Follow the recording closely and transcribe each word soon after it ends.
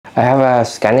I have a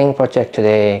scanning project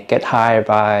today. Get hired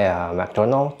by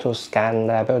McDonald's to scan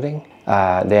the building.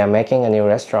 They are making a new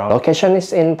restaurant. Location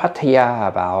is in Pattaya,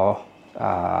 about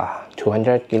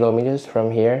 200 kilometers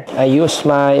from here. I use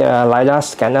my LiDAR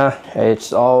scanner.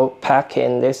 It's all packed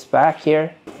in this bag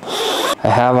here. I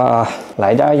have a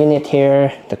LiDAR unit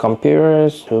here, the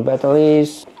computers, 2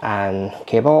 batteries, and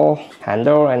cable,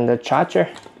 handle, and the charger.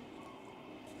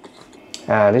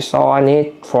 This is all I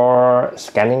need for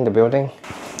scanning the building.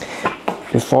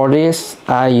 Before this,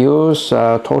 I use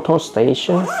a total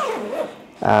station,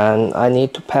 and I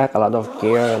need to pack a lot of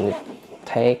gear, and it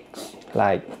takes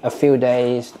like a few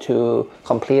days to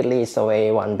completely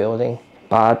survey one building.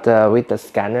 But with the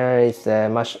scanner, it's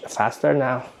much faster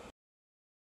now.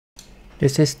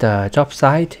 This is the job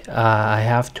site. I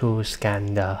have to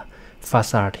scan the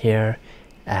facade here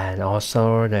and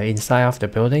also the inside of the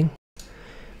building.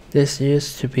 This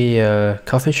used to be a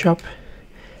coffee shop,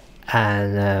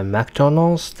 and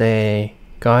McDonald's, they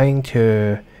going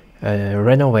to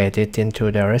renovate it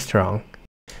into the restaurant.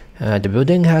 The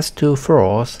building has 2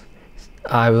 floors.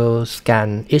 I will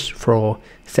scan each floor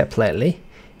separately,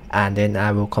 and then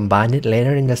I will combine it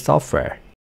later in the software.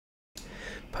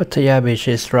 Pattaya beach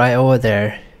is right over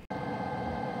there.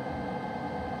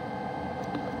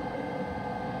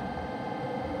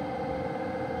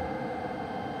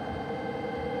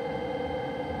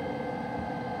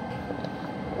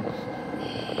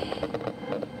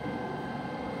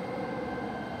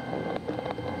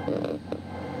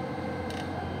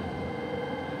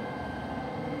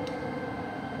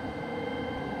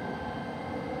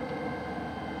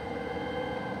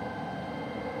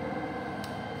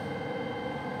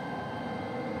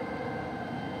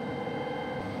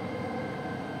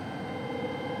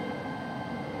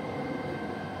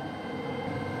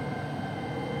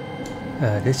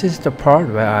 This is the part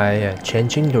where I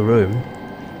changing the room.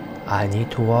 I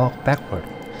need to walk backward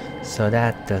so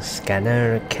that the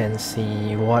scanner can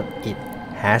see what it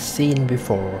has seen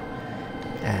before,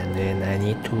 and then I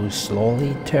need to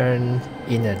slowly turn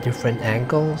in a different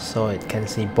angle so it can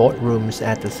see both rooms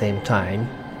at the same time.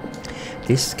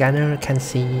 This scanner can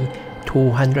see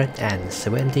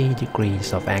 270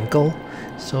 degrees of angle,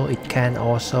 so it can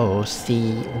also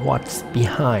see what's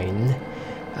behind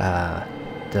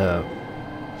the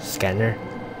scanner.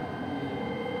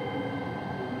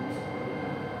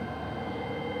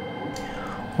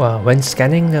 Well, when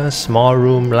scanning a small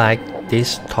room like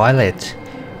this toilet,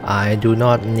 I do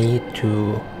not need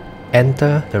to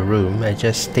enter the room. I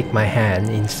just stick my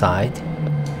hand inside.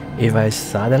 If I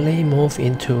suddenly move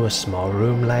into a small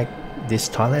room like this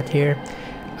toilet here,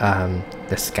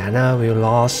 the scanner will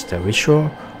lose the visual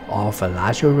of a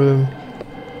larger room,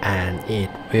 and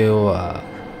it will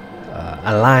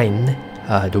align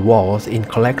the walls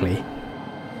incorrectly.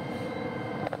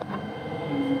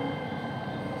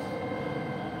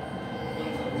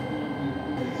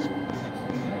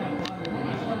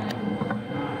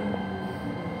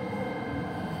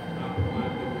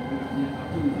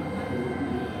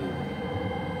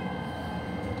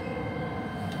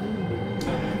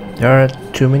 There are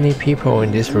too many people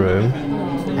in this room.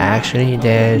 Actually,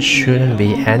 there shouldn't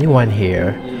be anyone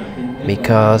here,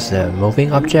 because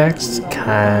moving objects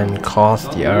can cause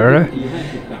the error.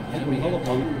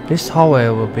 This hallway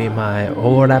will be my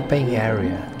overlapping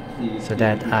area, so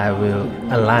that I will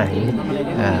align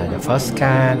the first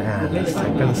scan and the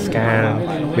second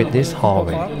scan with this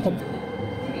hallway.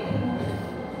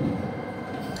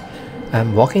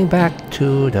 I'm walking back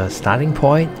to the starting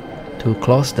point to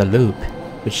close the loop,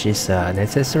 which is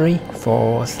necessary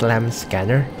for SLAM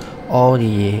scanner. All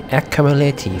the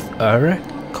accumulative error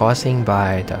causing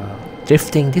by the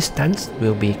drifting distance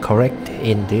will be corrected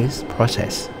in this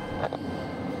process.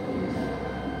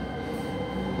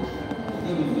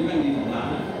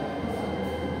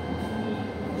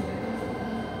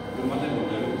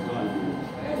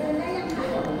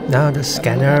 Now the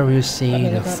scanner will see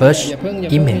the first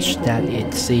image that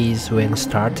it sees when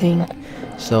starting,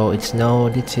 so it's know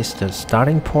this is the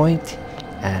starting point,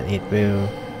 and it will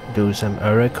do some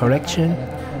error correction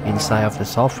inside of the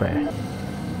software.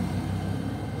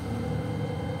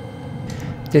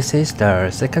 This is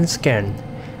the second scan.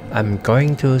 I'm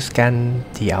going to scan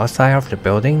the outside of the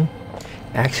building.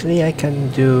 Actually, I can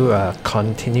do a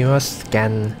continuous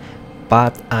scan,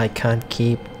 but I can't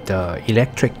keep the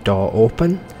electric door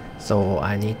open, so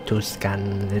I need to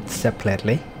scan it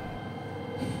separately.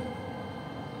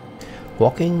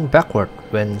 Walking backward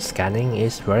when scanning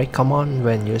is very common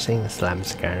when using SLAM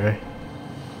scanner.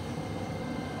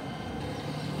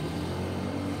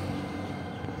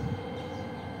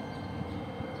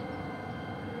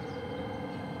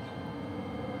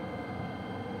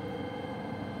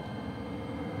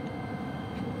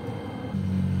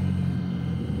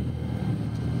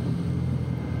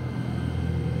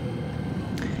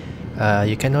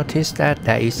 You can notice that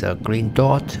there is a green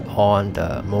dot on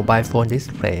the mobile phone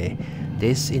display.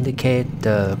 This indicates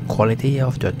the quality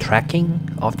of the tracking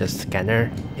of the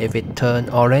scanner. If it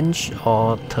turns orange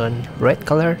or turn red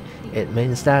color, it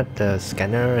means that the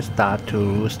scanner start to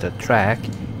lose the track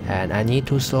and I need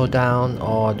to slow down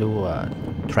or do a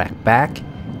track back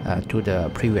to the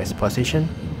previous position.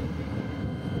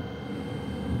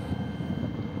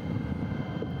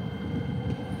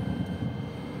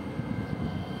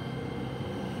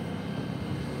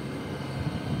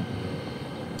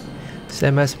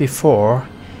 Same as before,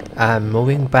 I'm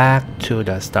moving back to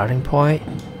the starting point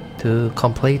to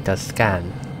complete the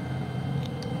scan.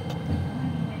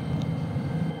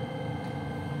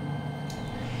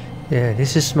 Yeah,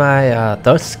 this is my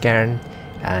third scan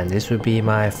and this will be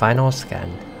my final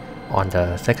scan on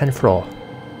the second floor.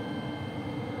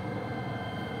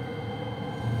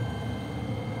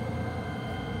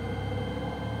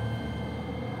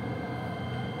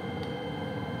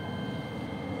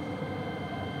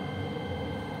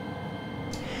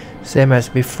 Same as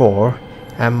before,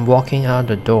 I'm walking out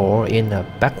the door in a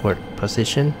backward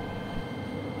position.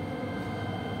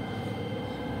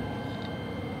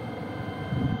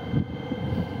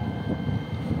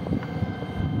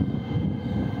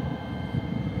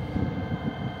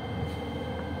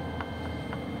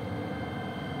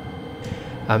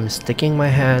 I'm sticking my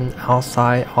hand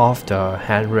outside of the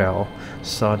handrail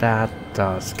so that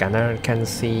the scanner can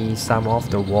see some of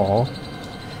the wall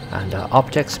and the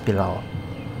objects below.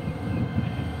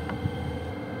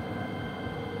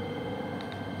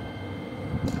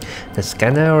 The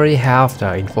scanner already have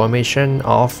the information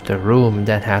of the room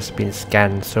that has been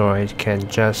scanned, so it can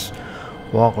just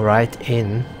walk right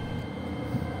in.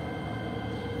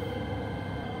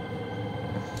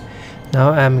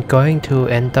 Now I'm going to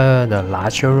enter the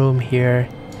larger room here.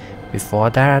 Before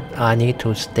that, I need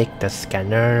to stick the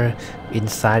scanner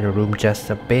inside the room just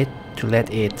a bit to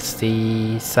let it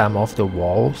see some of the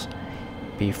walls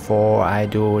before I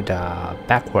do the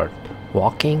backward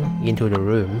walking into the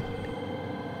room.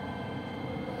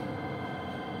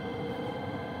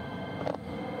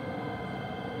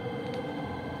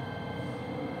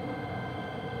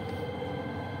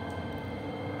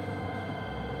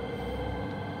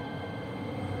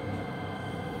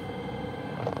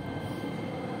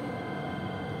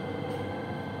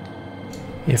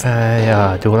 If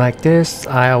I do like this,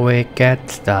 I will get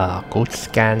the good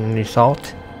scan result.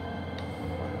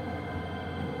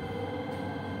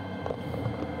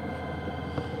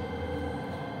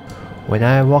 When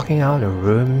I'm walking out the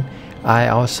room, I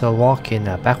also walk in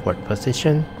a backward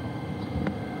position.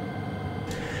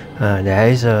 There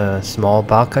is a small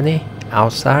balcony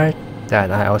outside that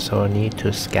I also need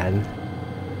to scan.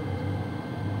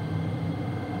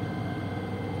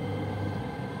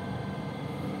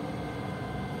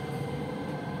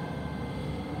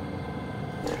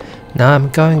 Now I'm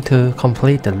going to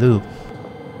complete the loop.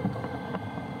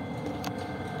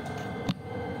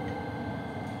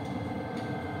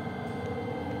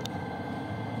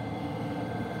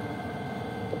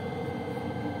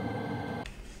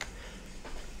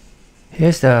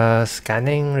 Here's the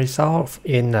scanning result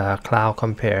in the cloud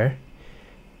compare.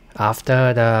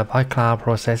 After the point cloud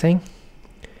processing,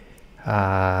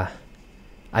 I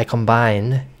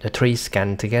combine the three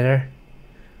scans together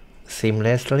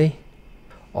seamlessly.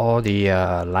 All the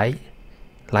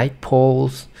light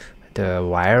poles, the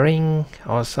wiring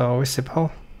also visible.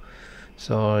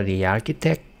 So the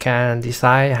architect can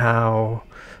decide how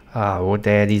would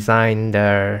they design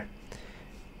the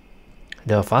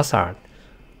facade.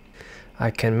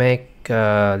 I can make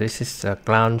this is a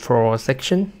ground floor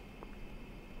section,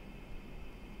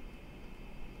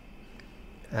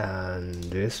 and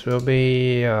this will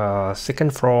be a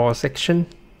second floor section.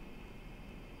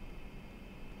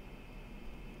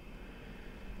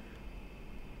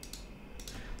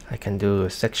 I can do a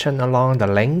section along the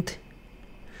length,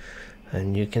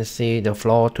 and you can see the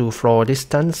floor to floor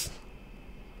distance,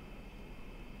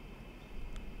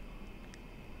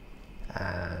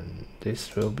 and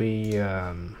this will be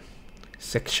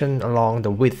section along the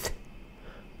width.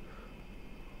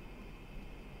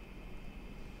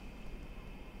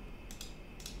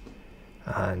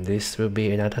 And this will be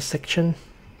another section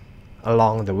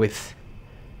along the width.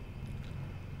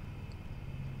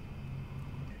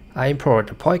 I import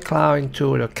the point cloud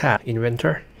into the CAD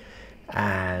inventor,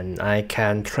 and I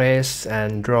can trace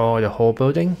and draw the whole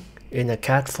building in a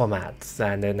CAD format,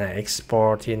 and then I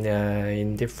export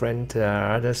in different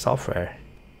other software.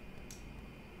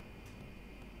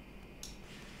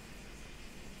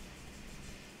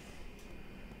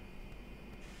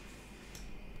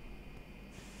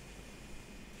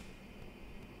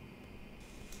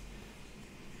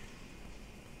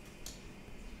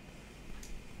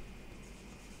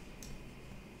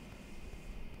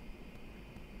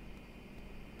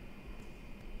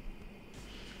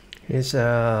 Is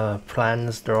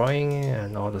plans drawing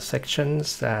and all the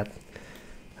sections that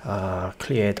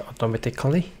create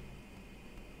automatically.